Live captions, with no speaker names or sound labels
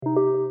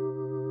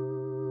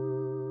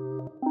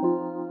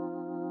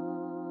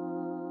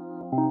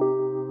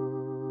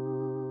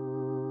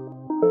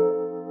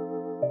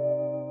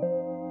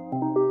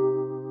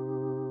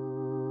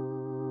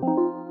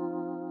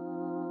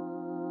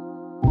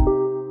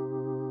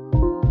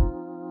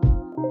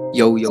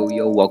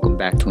Yo, welcome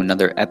back to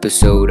another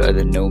episode of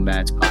the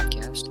Nomads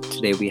Podcast.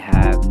 Today we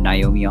have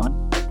Naomi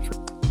on.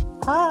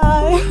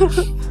 Hi!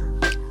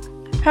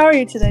 How are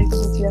you today,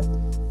 Aditya?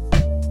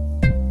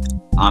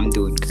 I'm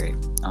doing great.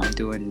 I'm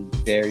doing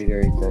very,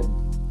 very good.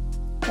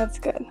 That's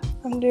good.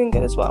 I'm doing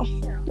good as well.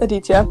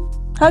 Aditya,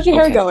 how's your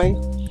hair going?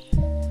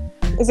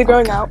 Is it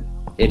growing out?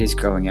 It is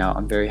growing out.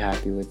 I'm very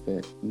happy with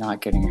it.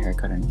 Not getting a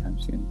haircut anytime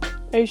soon.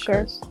 Are you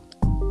sure?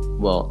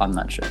 Well, I'm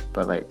not sure,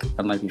 but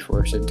I might be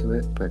forced into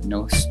it, but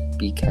no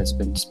speak has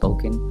been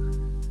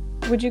spoken.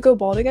 Would you go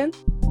bald again?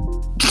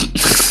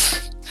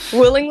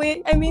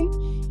 Willingly, I mean?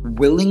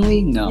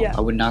 Willingly? No, yeah.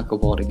 I would not go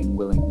bald again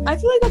willingly. I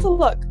feel like that's a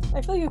look.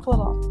 I feel like you pull it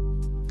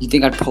off. You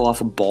think I'd pull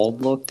off a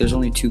bald look? There's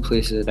only two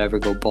places I'd ever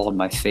go bald,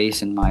 my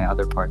face and my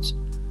other parts.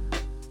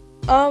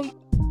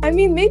 I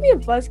mean, maybe a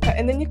buzz cut,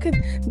 and then you could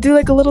do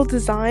a little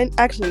design.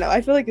 Actually, no,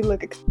 I feel like you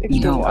look extremely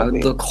No, I ugly.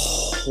 would look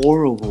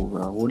horrible,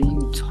 bro. What are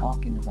you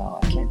talking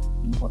about? I can't.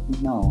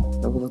 No,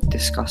 that would look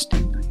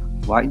disgusting.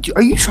 Why?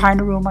 Are you trying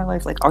to ruin my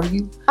life? Are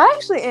you? I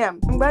actually am.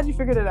 I'm glad you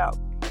figured it out.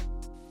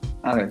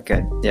 Okay,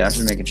 good. Yeah, I'm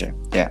just making sure.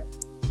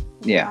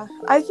 Yeah.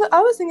 I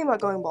was thinking about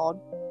going bald.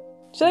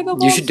 Should I go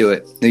bald? You should do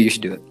it. No, you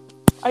should do it.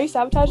 Are you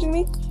sabotaging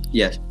me?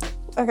 Yes.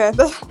 Okay,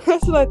 that's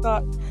what I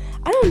thought.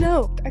 I don't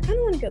know. I kind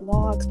of want to get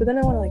locks, but then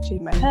I want to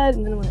shave my head,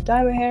 and then I want to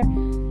dye my hair.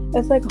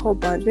 It's a whole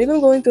bunch. Maybe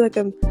I'm going through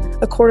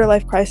a quarter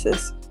life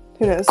crisis.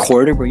 Who knows?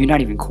 Quarter, bro? You're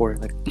not even quarter.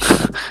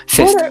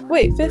 50. Quarter?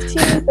 Wait,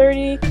 15,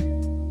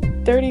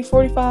 30,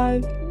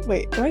 45.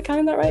 Wait, am I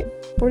counting that right?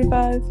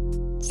 45,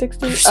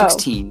 60. You're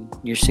 16. Oh.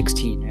 You're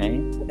 16,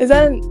 right? Is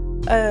that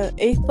an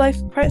eighth life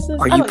crisis?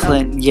 Are you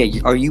planning?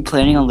 Yeah. Are you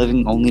planning on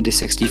living only to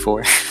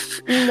 64?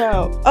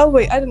 No. Oh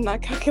wait, I did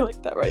not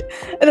calculate that right.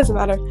 It doesn't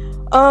matter.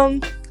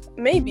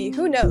 Maybe.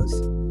 Who knows?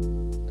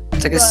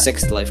 It's a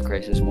sixth life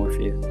crisis more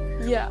for you.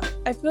 Yeah.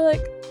 I feel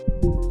like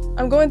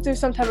I'm going through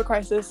some type of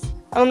crisis.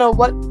 I don't know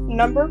what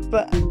number,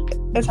 but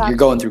it's happening. You're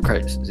going through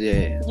crisis.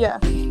 Yeah. Yeah,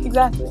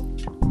 exactly.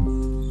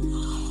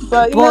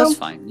 But, it's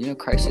fine.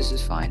 Crisis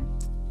is fine.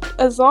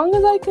 As long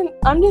as I can...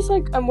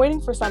 I'm waiting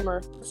for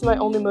summer. This is my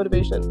only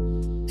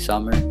motivation.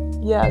 Summer?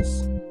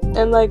 Yes.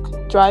 And,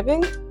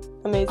 driving?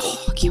 Amazing.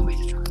 Oh, I can't wait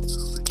to drive.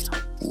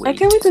 I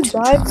can't wait to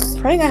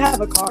drive. Praying I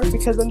have a car,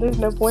 because then there's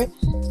no point.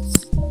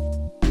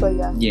 But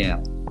yeah.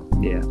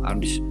 Yeah. I'm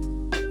just...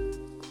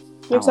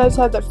 You're excited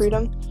to have that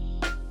freedom?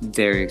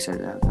 Very excited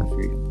to have that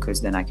freedom,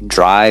 because then I can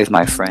drive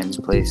my friends'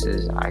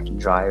 places. I can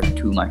drive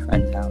to my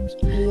friend's house.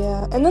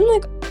 Yeah. And then,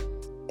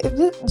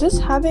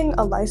 just having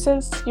a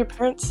license, your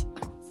parents...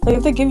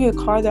 if they give you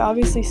a car, they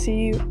obviously see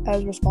you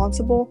as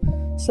responsible.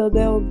 So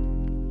they'll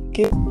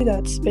give you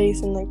that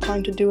space and,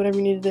 time to do whatever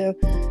you need to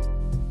do.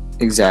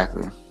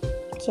 Exactly.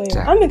 So,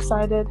 yeah. I'm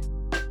excited.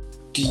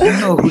 Do you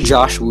know who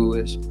Josh Wu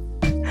is?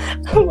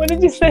 What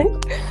did you say?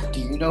 Do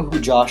you know who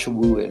Josh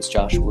Wu is?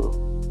 Josh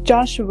Wu.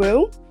 Josh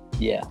Wu?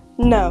 Yeah.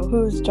 No,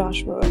 who's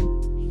Josh Wu?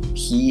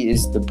 He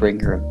is the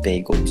bringer of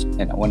bagels.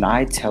 And when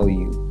I tell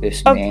you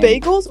this man... Of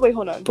bagels? Wait,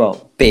 hold on.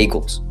 Bro,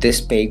 bagels. This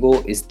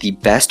bagel is the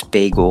best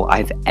bagel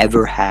I've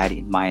ever had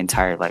in my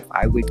entire life.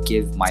 I would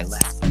give my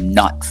left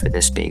nut for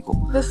this bagel.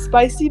 The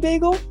spicy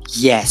bagel?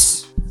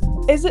 Yes.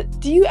 Is it...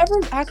 Do you ever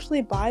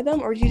actually buy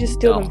them, or do you just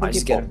steal them from people? I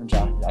just get them from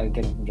Josh. I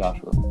get them from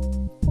Joshua.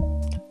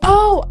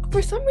 Oh,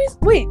 for some reason...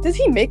 Wait, does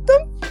he make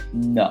them?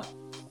 No.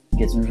 He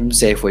gets them from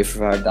Safeway for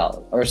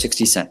 $5 or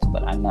 60 cents,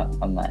 but I'm not.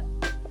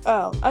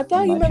 Oh, I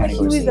thought you meant he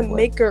was the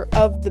maker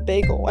of the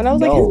bagel. And I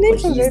was his name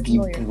sounds very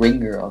familiar. He's the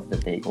bringer of the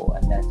bagel,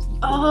 and that's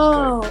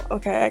good.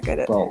 Okay, I get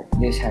it. Bro,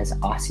 this has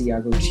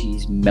Asiago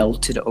cheese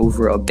melted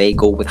over a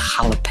bagel with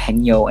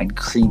jalapeno and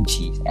cream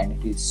cheese, and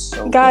it is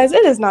so Guys,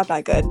 good. It is not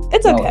that good.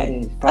 It's okay.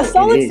 It is. Bro, a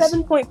solid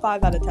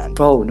 7.5 out of 10.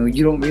 Bro, no,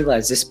 you don't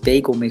realize this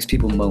bagel makes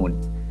people moan.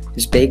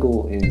 This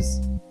bagel is...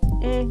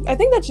 I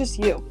think that's just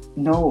you.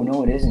 No,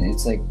 it isn't.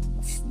 It's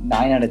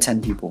 9 out of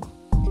 10 people.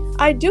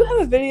 I do have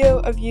a video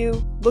of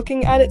you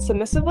looking at it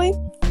submissively,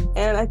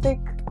 and I think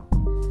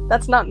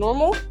that's not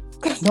normal.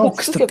 No,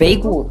 because the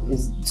bagel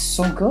is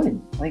so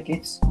good.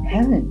 It's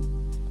heaven.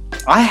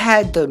 I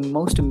had the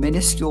most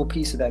minuscule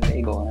piece of that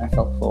bagel, and I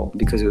felt full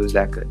because it was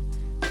that good.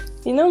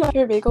 You know what my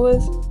favorite bagel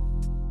is?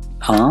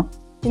 Huh?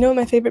 You know what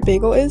my favorite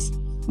bagel is?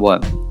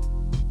 What?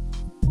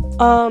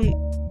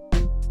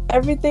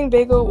 Everything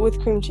bagel with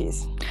cream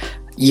cheese.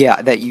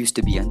 Yeah, that used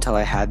to be until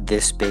I had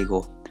this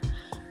bagel.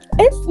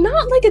 It's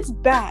not it's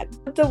bad.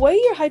 The way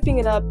you're hyping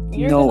it up,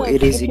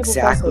 it is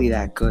exactly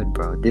that good,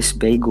 bro. This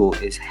bagel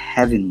is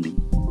heavenly.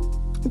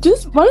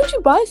 Why don't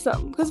you buy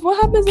some? Because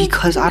what happens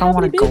Because I don't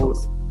want to go...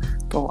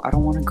 Bro, I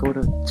don't want to go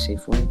to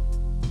Safeway.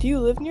 Do you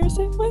live near a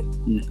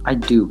Safeway? I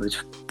do, but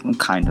it's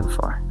kind of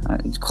far.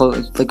 It's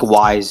close. It's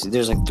Wise.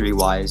 There's 3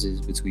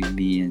 Wises between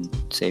me and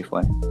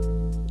Safeway.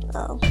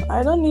 Oh,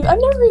 I've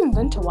never even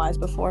been to Wise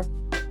before.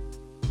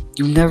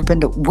 You've never been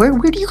to... Where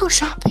do you go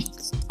shopping?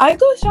 I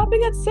go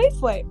shopping at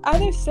Safeway.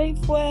 Either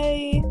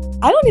Safeway...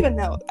 I don't even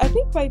know. I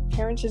think my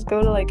parents just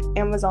go to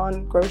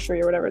Amazon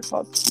grocery or whatever it's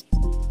called.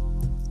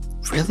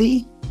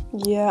 Really?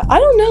 Yeah, I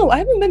don't know. I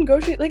haven't been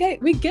grocery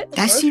we get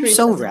That seems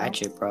so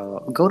ratchet, bro.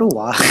 Go to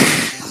Wild.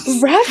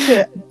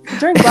 Ratchet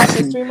during Black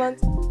History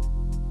Month.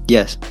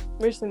 Yes.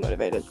 Recently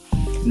motivated.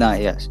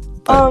 Yes.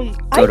 I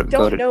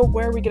don't know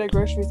where we get our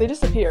groceries. They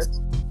disappear.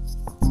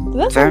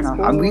 Fair enough.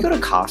 Cool? I mean, we go to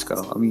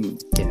Costco. I mean,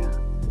 yeah.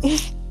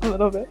 A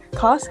little bit.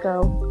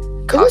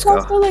 Costco. Isn't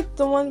Costco like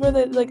the one where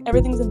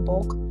everything's in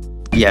bulk?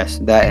 Yes,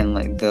 that and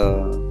like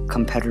the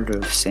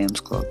competitive Sam's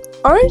Club.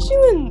 Aren't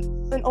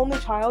you an only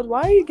child?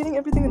 Why are you getting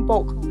everything in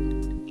bulk?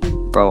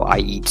 Bro, I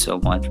eat so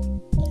much.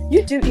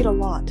 You do eat a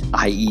lot.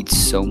 I eat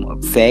so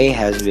much. Faye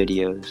has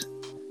videos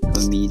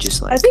of me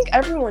just like... I think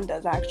everyone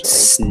does, actually.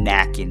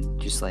 Snacking.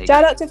 Just like...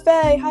 Shout out to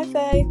Faye. Hi,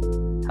 Faye.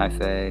 Hi,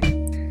 Faye.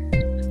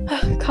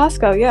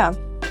 Costco, yeah.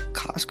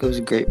 Costco's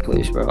a great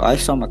place, bro. I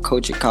saw my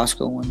coach at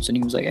Costco once, and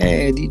he was like,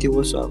 "Hey, Aditya,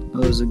 what's up?" It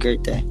was a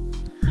great day.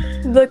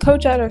 The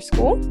coach at our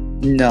school?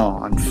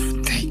 No,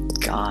 thank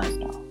God,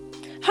 no.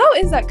 How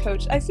is that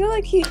coach? I feel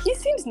like he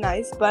seems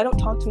nice, but I don't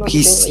talk to him.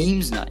 He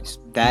seems nice.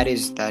 That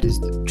is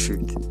the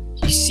truth.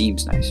 He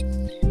seems nice.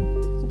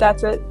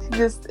 That's it.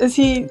 Is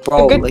he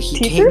bro? A good like he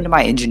teacher? Came into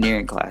my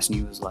engineering class, and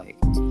he was like,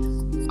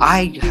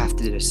 "I have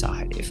to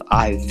decide if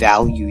I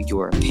value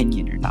your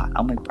opinion or not."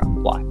 I'm like, "Bro,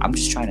 why? I'm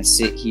just trying to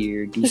sit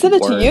here, do some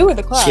work." He said it to you or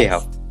the class?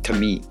 Yeah, to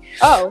me.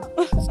 Oh.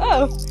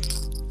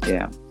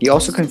 Yeah. He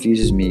also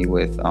confuses me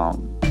with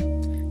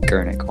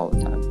Gurnick all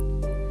the time.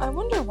 I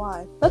wonder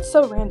why. That's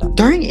so random.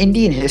 During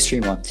Indian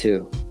History Month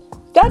too.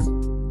 I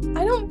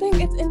don't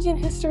think it's Indian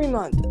History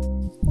Month.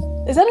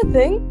 Is that a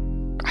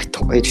thing?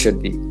 It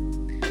should be.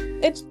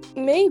 It's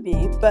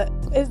maybe, but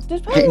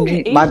there's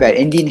probably my bad.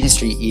 Indian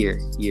History year.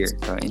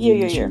 Bro.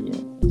 Year.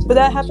 But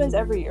that happens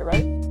every year,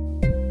 right?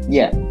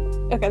 Yeah.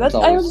 Okay,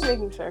 I was just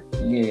making sure.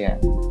 Yeah.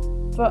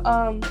 But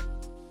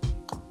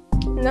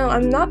no,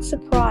 I'm not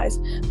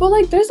surprised.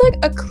 But there's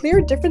a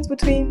clear difference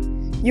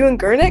between you and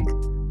Gurnick.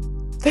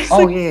 There's,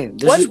 yeah.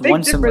 There's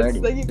one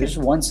similarity. There's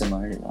one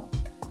similarity though.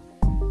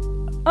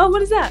 Oh,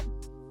 what is that?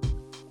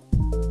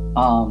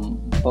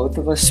 Both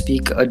of us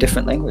speak a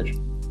different language.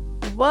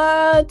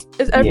 What?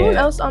 Is everyone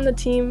else on the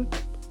team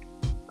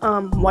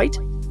white?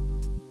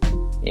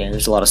 Yeah,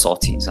 there's a lot of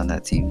saltines on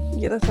that team.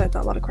 Yeah, that's what I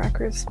thought. A lot of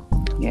crackers.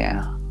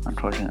 Yeah,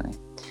 unfortunately.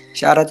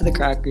 Shout out to the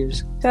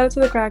crackers.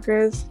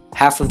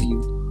 Half of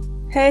you.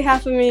 Hey,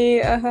 half of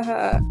me.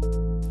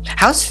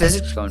 How's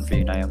physics going for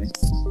you, Naomi?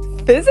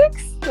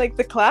 Physics? Like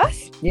the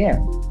class?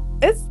 Yeah.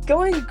 It's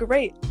going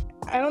great.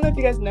 I don't know if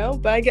you guys know,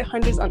 but I get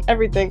hundreds on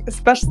everything,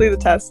 especially the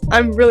tests.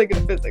 I'm really good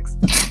at physics.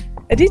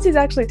 Aditya's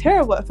actually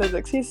terrible at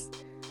physics. He's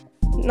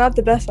not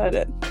the best at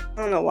it. I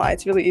don't know why.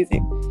 It's really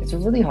easy. It's a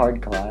really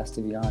hard class,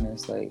 to be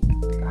honest.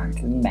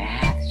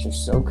 Math is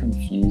just so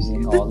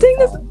confusing all the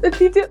time. The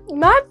thing is,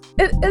 math,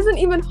 it isn't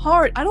even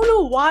hard. I don't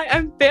know why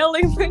I'm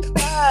failing the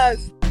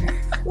class.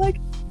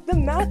 The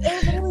math,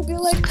 it would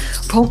literally be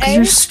bro,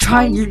 because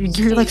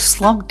you're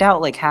slumped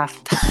out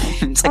half the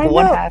time. It's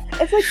one half.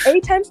 It's A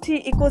times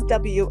T equals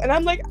W. And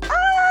I'm I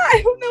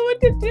don't know what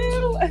to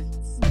do.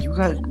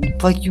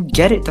 You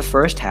get it the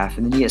first half,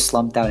 and then you get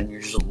slumped out, and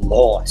you're just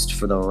lost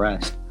for the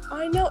rest.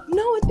 I know.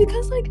 No, it's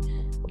because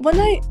when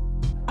I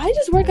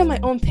just work on my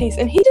own pace,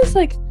 and he just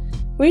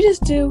we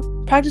just do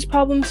practice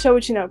problems, show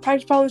what you know,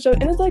 practice problems, show,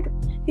 and it's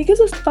he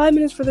gives us 5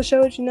 minutes for the show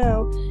what you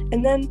know,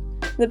 and then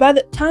by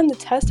the time the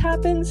test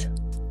happens,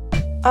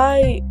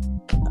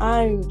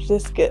 I'm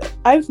just good.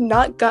 I've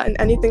not gotten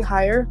anything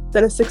higher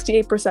than a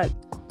 68%,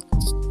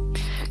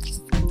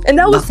 and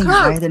that was nothing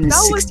higher than a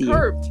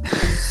 68.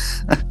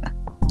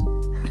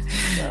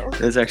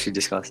 That's actually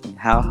disgusting.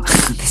 How?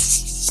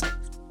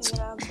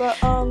 Yeah, but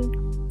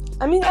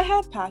I mean, I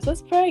have passed.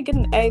 Let's probably get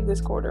an A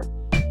this quarter.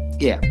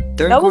 Yeah,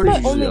 third quarter is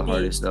usually the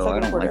hardest, though. I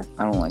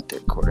don't like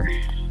third quarter.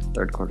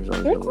 Third quarter's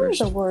always the worst. Third quarter's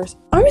the worst.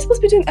 Aren't we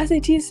supposed to be doing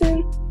SATs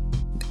soon?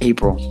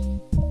 April.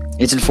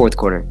 It's in fourth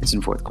quarter.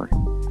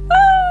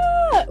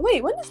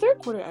 Wait, when does third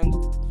quarter end?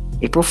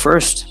 April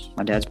 1st.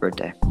 My dad's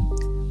birthday.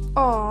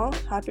 Aw,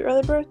 happy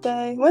early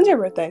birthday. When's your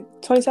birthday?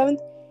 27th?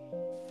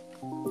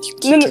 You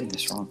keep getting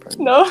this wrong, bro.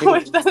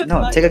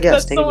 Take a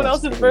guess. That's someone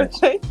else's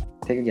birthday.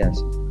 Take a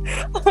guess.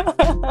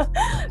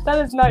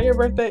 That is not your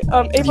birthday.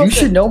 April 6th. You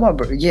should know my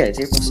birthday. Yeah, it's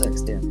April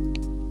 6th, yeah.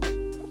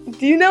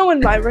 Do you know when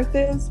my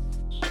birthday is?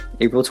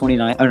 April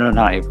 29th. Oh, no,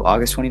 not April.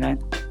 August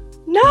 29th?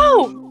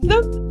 No!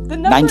 The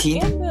number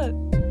 19th? and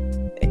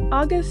the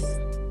August...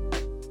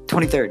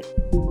 23rd.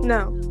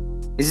 No.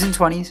 Is it in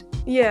 20s?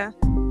 Yeah.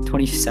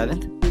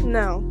 27th?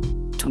 No.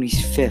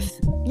 25th.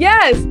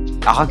 Yes!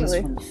 August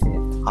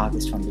 25th.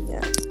 August 25th.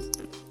 Yeah.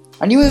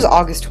 I knew it was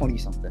August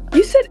 20-something.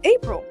 You said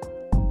April.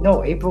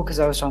 No, April, because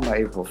I was talking about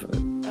April for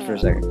a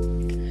second.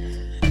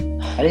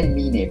 I didn't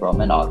mean April. I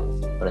meant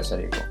August, but I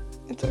said April.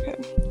 It's okay.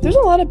 There's a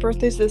lot of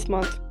birthdays this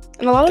month,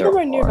 and a lot of them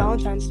are near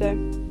Valentine's Day.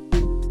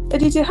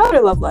 Aditya, how's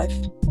your love life?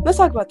 Let's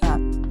talk about that.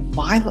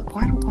 Why do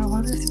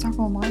you talk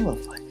about my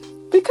love life?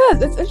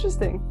 Because it's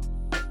interesting.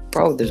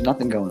 Bro, there's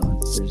nothing going on.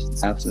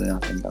 There's absolutely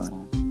nothing going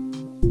on.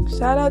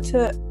 Shout out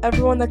to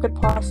everyone that could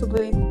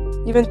possibly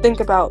even think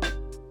about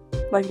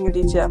liking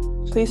Aditya.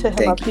 Please hit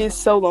him up. He is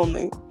so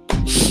lonely.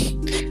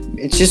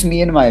 It's just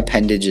me and my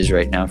appendages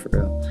right now, for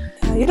real.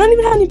 You don't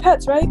even have any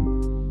pets, right?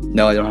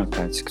 No, I don't have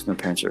pets because my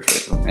parents are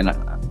afraid of them.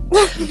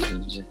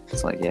 And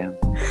it's like, yeah.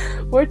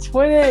 We're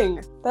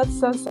twinning. That's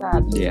so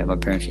sad. Yeah, my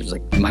parents are just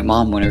like, my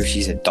mom, whenever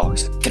she said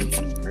dogs, like, get them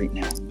from me right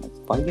now. I'm like,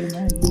 why are you getting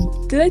mad?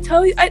 Did I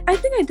tell you? I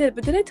think I did,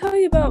 but did I tell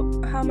you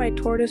about how my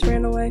tortoise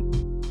ran away?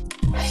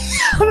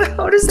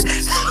 How does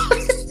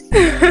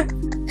that?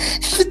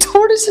 The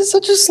tortoise is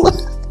such a slow.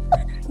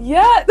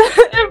 Yeah,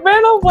 it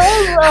ran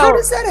away, bro. How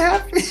does that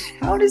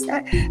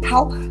happen?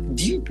 How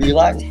do you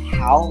realize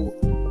how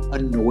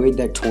annoyed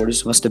that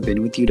tortoise must have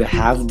been with you to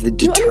have the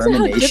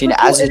determination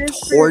as a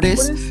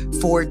tortoise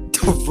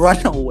to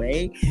run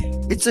away?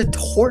 It's a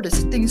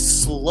tortoise. The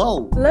thing's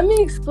slow. Let me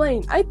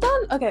explain. I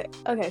thought,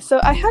 okay, so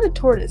I had a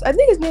tortoise. I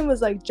think his name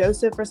was like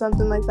Joseph or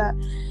something like that.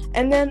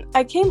 And then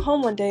I came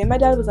home one day and my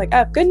dad was like, I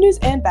have good news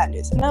and bad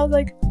news. And I was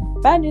like,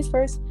 bad news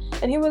first.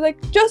 And he was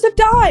like, Joseph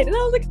died. And I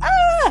was like,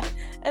 ah!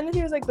 And then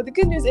he was like, but the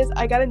good news is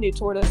I got a new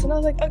tortoise. And I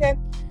was like, okay.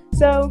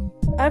 So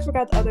I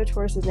forgot the other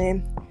tortoise's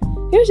name.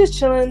 He was just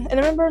chilling. And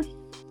I remember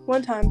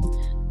one time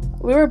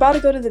we were about to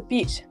go to the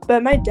beach,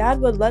 but my dad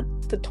would let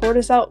the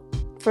tortoise out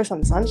for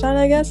some sunshine,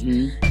 I guess.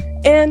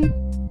 Mm-hmm. And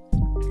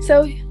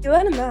so he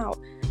let him out.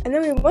 And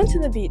then we went to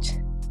the beach.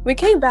 We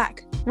came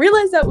back,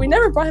 realized that we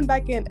never brought him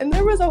back in. And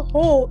there was a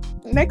hole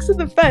next to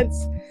the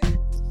fence.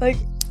 Like,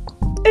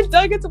 it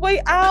dug its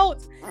way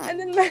out. And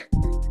then my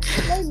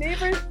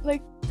neighbor,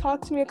 like,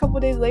 talked to me a couple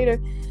days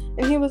later.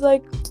 And he was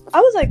like,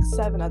 I was like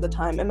 7 at the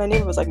time, and my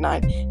neighbor was like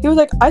 9. He was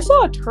like, I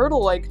saw a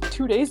turtle like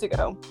 2 days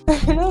ago.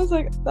 And I was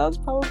like, that was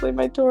probably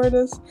my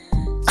tortoise.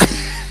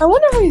 I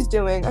wonder how he's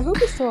doing. I hope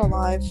he's still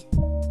alive.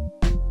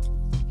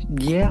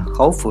 Yeah,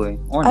 hopefully.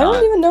 Or not. I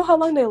don't even know how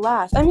long they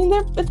last. I mean,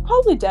 it's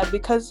probably dead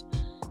because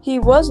he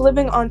was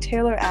living on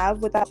Taylor Ave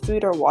without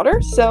food or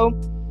water, so...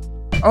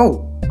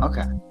 Oh,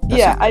 okay.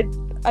 I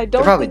don't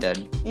They're probably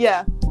dead.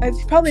 Yeah,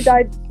 he probably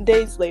died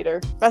days later.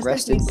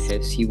 Rest in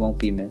peace. He won't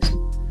be missed.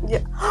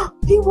 Yeah,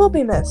 he will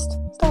be missed.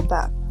 Stop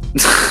that.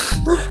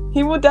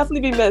 He will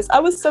definitely be missed.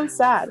 I was so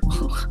sad.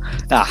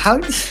 Now,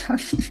 how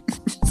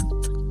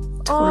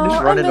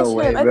running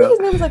away, him. bro. I think his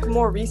name was like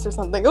Maurice or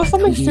something. It was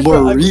something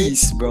super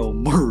Maurice, ugly. Bro.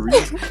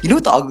 Maurice. You know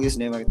what the ugliest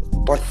name is?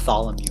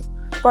 Bartholomew.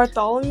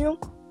 Bartholomew?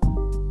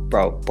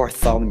 Bro,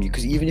 Bartholomew.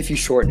 Because even if you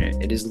shorten it,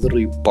 it is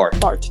literally Bart.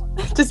 Bart.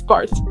 Just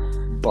Bart.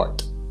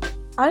 Bart.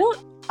 I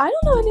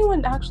don't know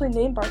anyone actually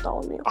named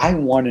Bartholomew. I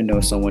want to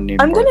know someone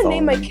named I'm Bartholomew. gonna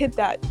name my kid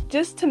that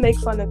just to make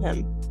fun of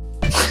him.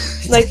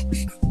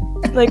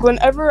 like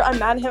whenever I'm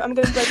mad at him, I'm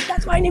gonna be like,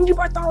 that's why I named you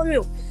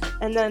Bartholomew,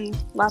 and then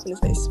laugh in his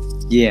face.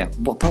 Yeah,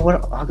 but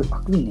what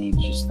ugly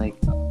names? Just like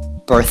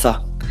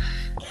Bertha.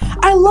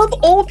 I love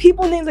old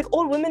people names, like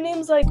old women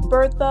names, like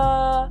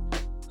Bertha.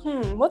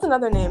 What's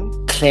another name?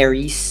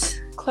 Clarice,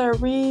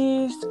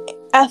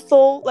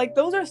 Ethel. Like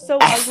those are so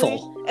Ethel.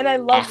 ugly, and I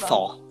love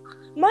Ethel. them.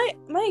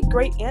 My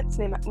great aunt's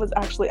name was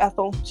actually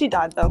Ethel. She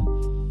died though.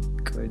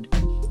 Good.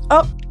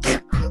 Oh.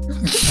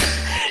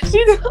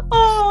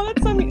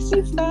 That's something.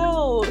 She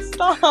fell.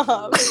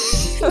 Stop.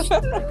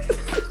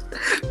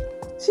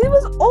 She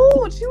was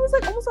old. She was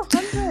like almost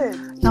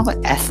 100. No, but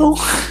Ethel?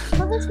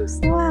 Cut her some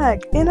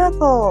slack. Aunt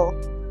Ethel.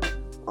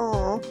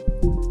 Aw.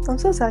 I'm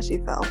so sad she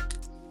fell.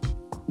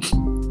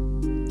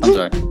 I'm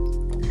sorry.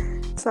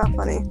 It's not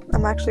funny.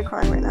 I'm actually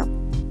crying right now.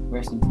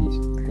 Rest in peace.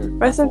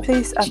 Rest in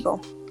peace, Ethel.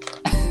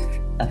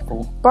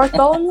 Ethel.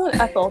 Bartholomew and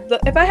Ethel.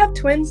 If I have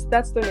twins,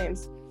 that's their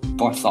names.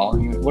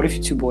 Bartholomew. What if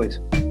you 2 boys?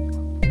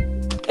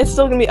 It's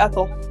still gonna be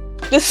Ethel.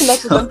 Just to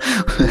mess with them.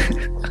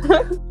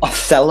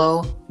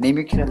 Othello. Name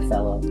your kid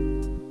Othello.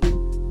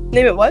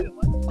 Name it what?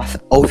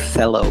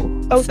 Othello.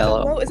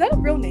 Othello? Is that a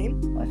real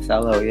name?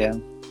 Othello, yeah.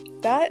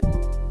 That?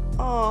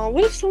 Oh,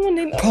 what if someone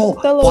named Bro,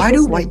 Othello? why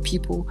do white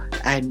people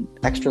add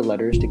extra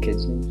letters to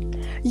kids' names?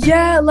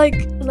 Yeah, like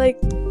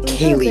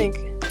Kaylee.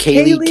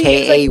 Kaylee,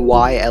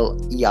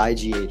 Kayleigh.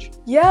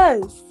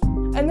 Yes.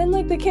 And then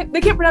like they can't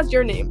pronounce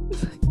your name.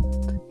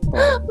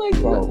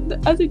 Bro,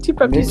 as a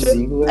two-prep Miss teacher.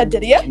 Ziegler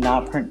Aditya?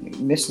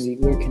 Miss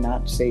Ziegler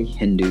cannot say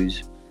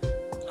Hindus.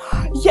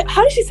 Yeah,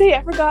 how did she say it?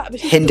 I forgot. But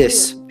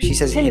Hindus. She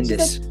says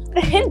Hindus.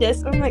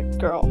 Hindus. I'm like,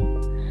 girl.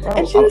 Bro,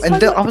 and she was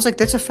I was like,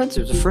 that's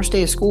offensive. It's the first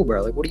day of school,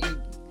 bro. Like, what are you?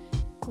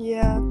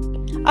 Yeah.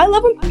 I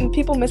love when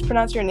people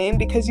mispronounce your name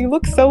because you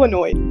look so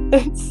annoyed.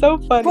 It's so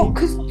funny. Bro,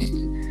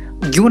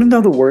 do you want to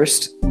know the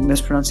worst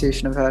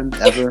mispronunciation I've had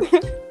ever?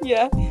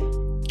 Yeah.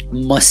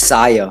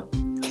 Messiah.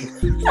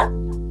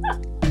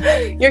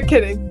 You're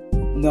kidding.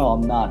 No,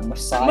 I'm not.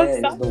 Messiah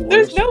is the worst.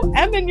 There's no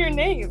M in your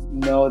name.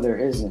 No, there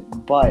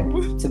isn't. But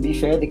to be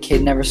fair, the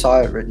kid never saw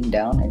it written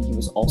down, and he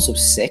was also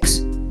 6.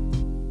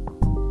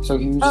 So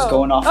he was just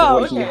going off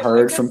of what he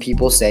heard from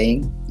people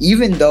saying,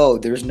 even though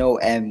there's no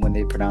M when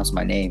they pronounce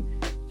my name,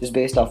 just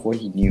based off what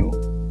he knew.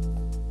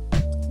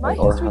 My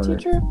history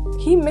teacher,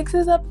 he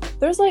mixes up.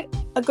 There's like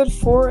a good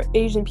 4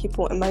 Asian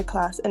people in my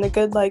class, and a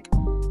good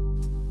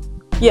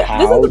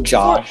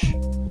Josh,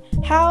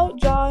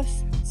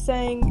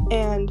 Sang,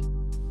 and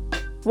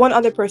one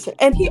other person,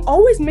 and he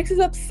always mixes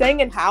up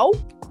Sang and How,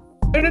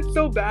 and it's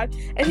so bad.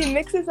 And he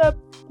mixes up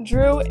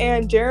Drew,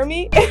 and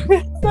Jeremy.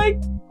 It's like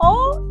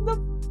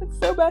it's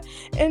so bad.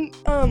 And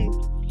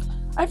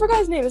I forgot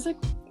his name. It's like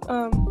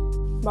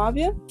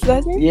Mavia. Is that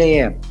his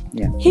name?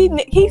 Yeah. He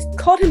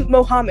called him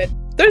Mohammed.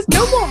 There's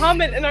no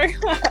Mohammed in our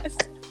class.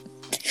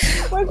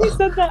 Why he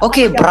said that?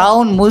 Okay,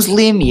 brown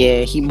Muslim.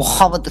 Yeah, he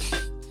Muhammad.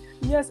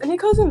 Yes, and he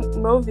calls him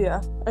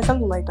Movia or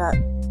something like that.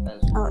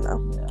 I don't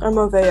know. Yeah. Or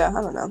Movea.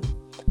 I don't know.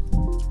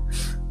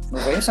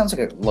 Movea sounds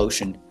like a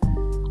lotion.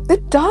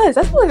 It does.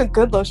 That's like a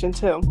good lotion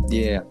too.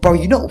 Yeah, bro.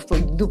 You know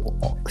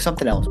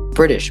something else.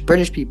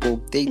 British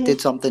people. They did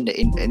something to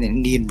an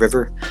Indian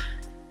river.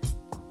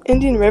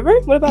 Indian River?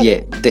 What about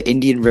it? Yeah, the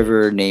Indian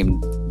river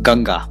named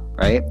Ganga,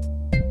 right?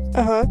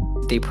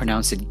 They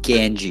pronounce it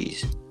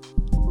Ganges.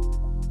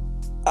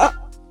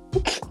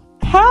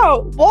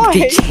 How? Why?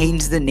 They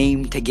changed the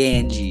name to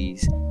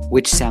Ganges,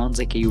 which sounds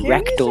like a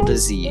rectal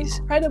disease.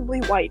 Incredibly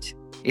white.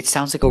 It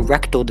sounds like a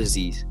rectal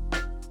disease.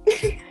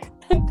 It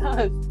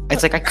does.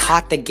 It's like I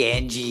caught the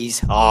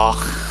Ganges. Oh.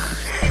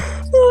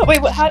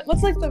 Wait,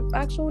 what's like the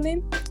actual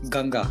name?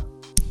 Ganga.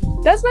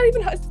 That's not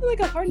even. It's like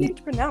a hard name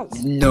to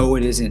pronounce. No,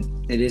 it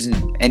isn't. It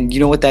isn't. And you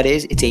know what that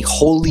is? It's a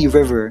holy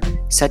river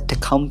said to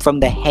come from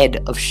the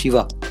head of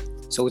Shiva.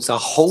 So it's a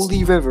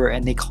holy river,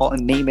 and they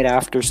name it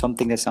after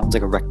something that sounds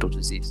like a rectal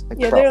disease. Like,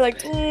 yeah, they're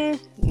like, nah,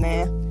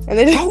 and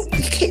they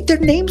just their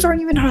names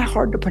aren't even that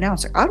hard to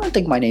pronounce. Like, I don't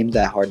think my name's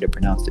that hard to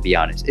pronounce, to be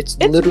honest. It's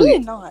really literally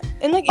not.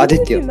 And like, even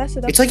Aditya. if you mess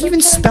it up, it's like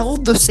even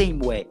spelled the same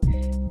way.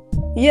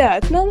 Yeah,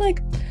 it's not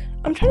like.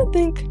 I'm trying to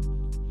think.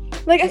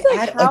 Like, I feel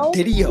like how.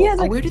 Aditya. Yeah,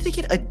 like, where did they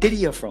get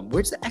Aditya from?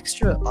 Where's the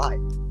extra I?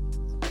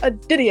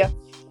 Aditya.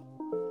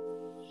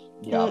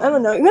 Yeah. I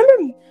don't know.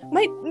 Remember,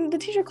 the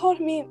teacher called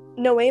me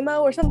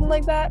Noemo or something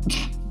like that.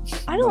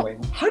 I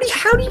don't. How do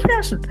you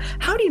pronounce it?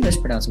 How do you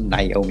mispronounce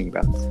Naomi,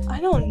 bro? I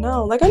don't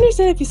know. Like, I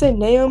understand if you say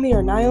Naomi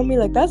or Naomi,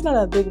 like that's not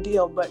a big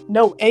deal. But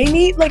no,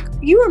 Amy, like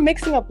you were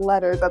mixing up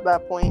letters at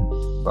that point.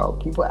 Bro,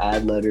 people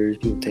add letters,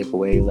 people take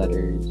away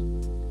letters.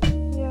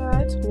 Yeah,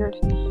 it's weird.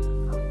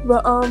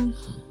 But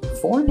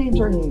foreign names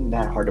aren't even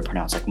that hard to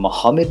pronounce. Like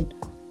Muhammad.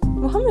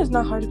 Muhammad is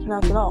not hard to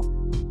pronounce at all.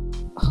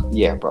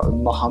 Yeah, bro.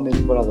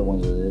 Muhammad. What other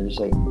ones are there? There's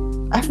like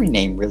every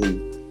name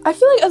really. I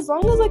feel like as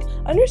long as like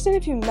I understand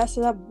if you mess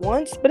it up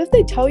once, but if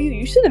they tell you,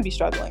 you shouldn't be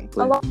struggling.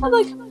 A lot of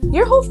like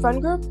your whole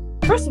friend group.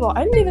 First of all,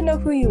 I didn't even know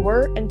who you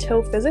were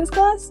until physics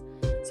class.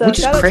 So which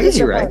is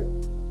crazy, right?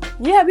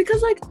 Yeah,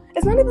 because like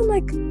it's not even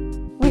like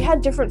we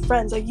had different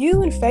friends. Like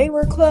you and Faye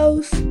were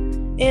close,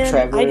 and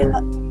Trevor.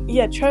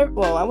 Trevor.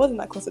 Well, I wasn't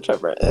that close to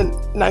Trevor in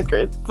 9th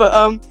grade, but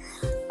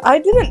I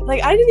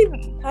hadn't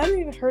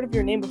even heard of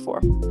your name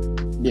before.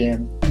 Yeah.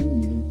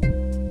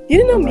 You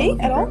didn't know me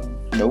at all?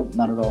 Nope,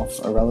 not at all.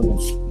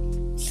 Irrelevant.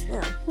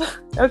 Yeah.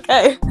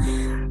 Okay.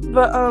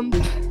 But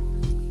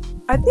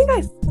I think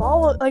I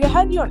followed. Like I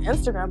had you on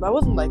Instagram, but I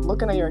wasn't like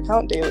looking at your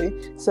account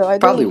daily. So I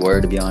probably were,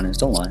 to be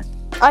honest. Don't lie.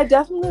 I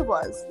definitely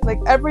was. Like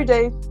every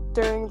day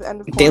during the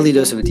end of daily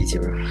dose of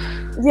Aditya, bro.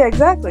 Yeah,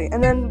 exactly.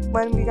 And then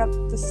when we got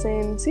the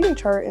same seating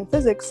chart in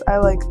physics, I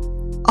like.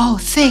 Oh,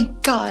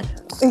 thank God.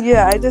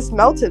 Yeah, I just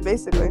melted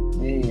basically.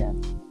 Yeah.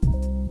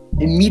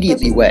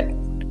 Immediately wet.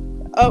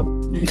 Oh,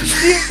 you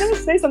were gonna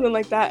say something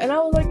like that, and I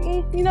was like,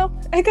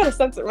 I gotta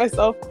censor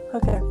myself.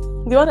 Okay,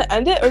 do you want to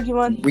end it, or do you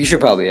want? We should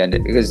probably end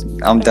it because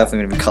I'm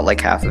definitely gonna cut like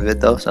half of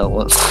it though. So.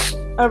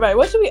 All right,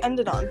 what should we end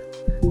it on?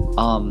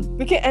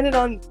 We can end it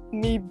on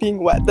me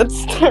being wet.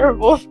 That's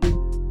terrible.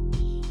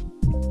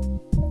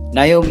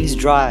 Naomi's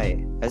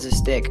dry as a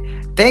stick.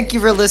 Thank you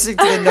for listening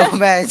to the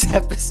Nomads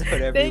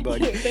episode,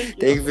 everybody. Thank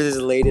you for this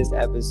latest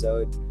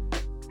episode.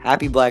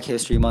 Happy Black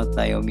History Month,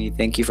 Naomi.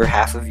 Thank you for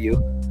half of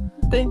you.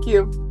 Thank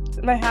you.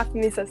 My half of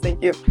me says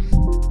thank you.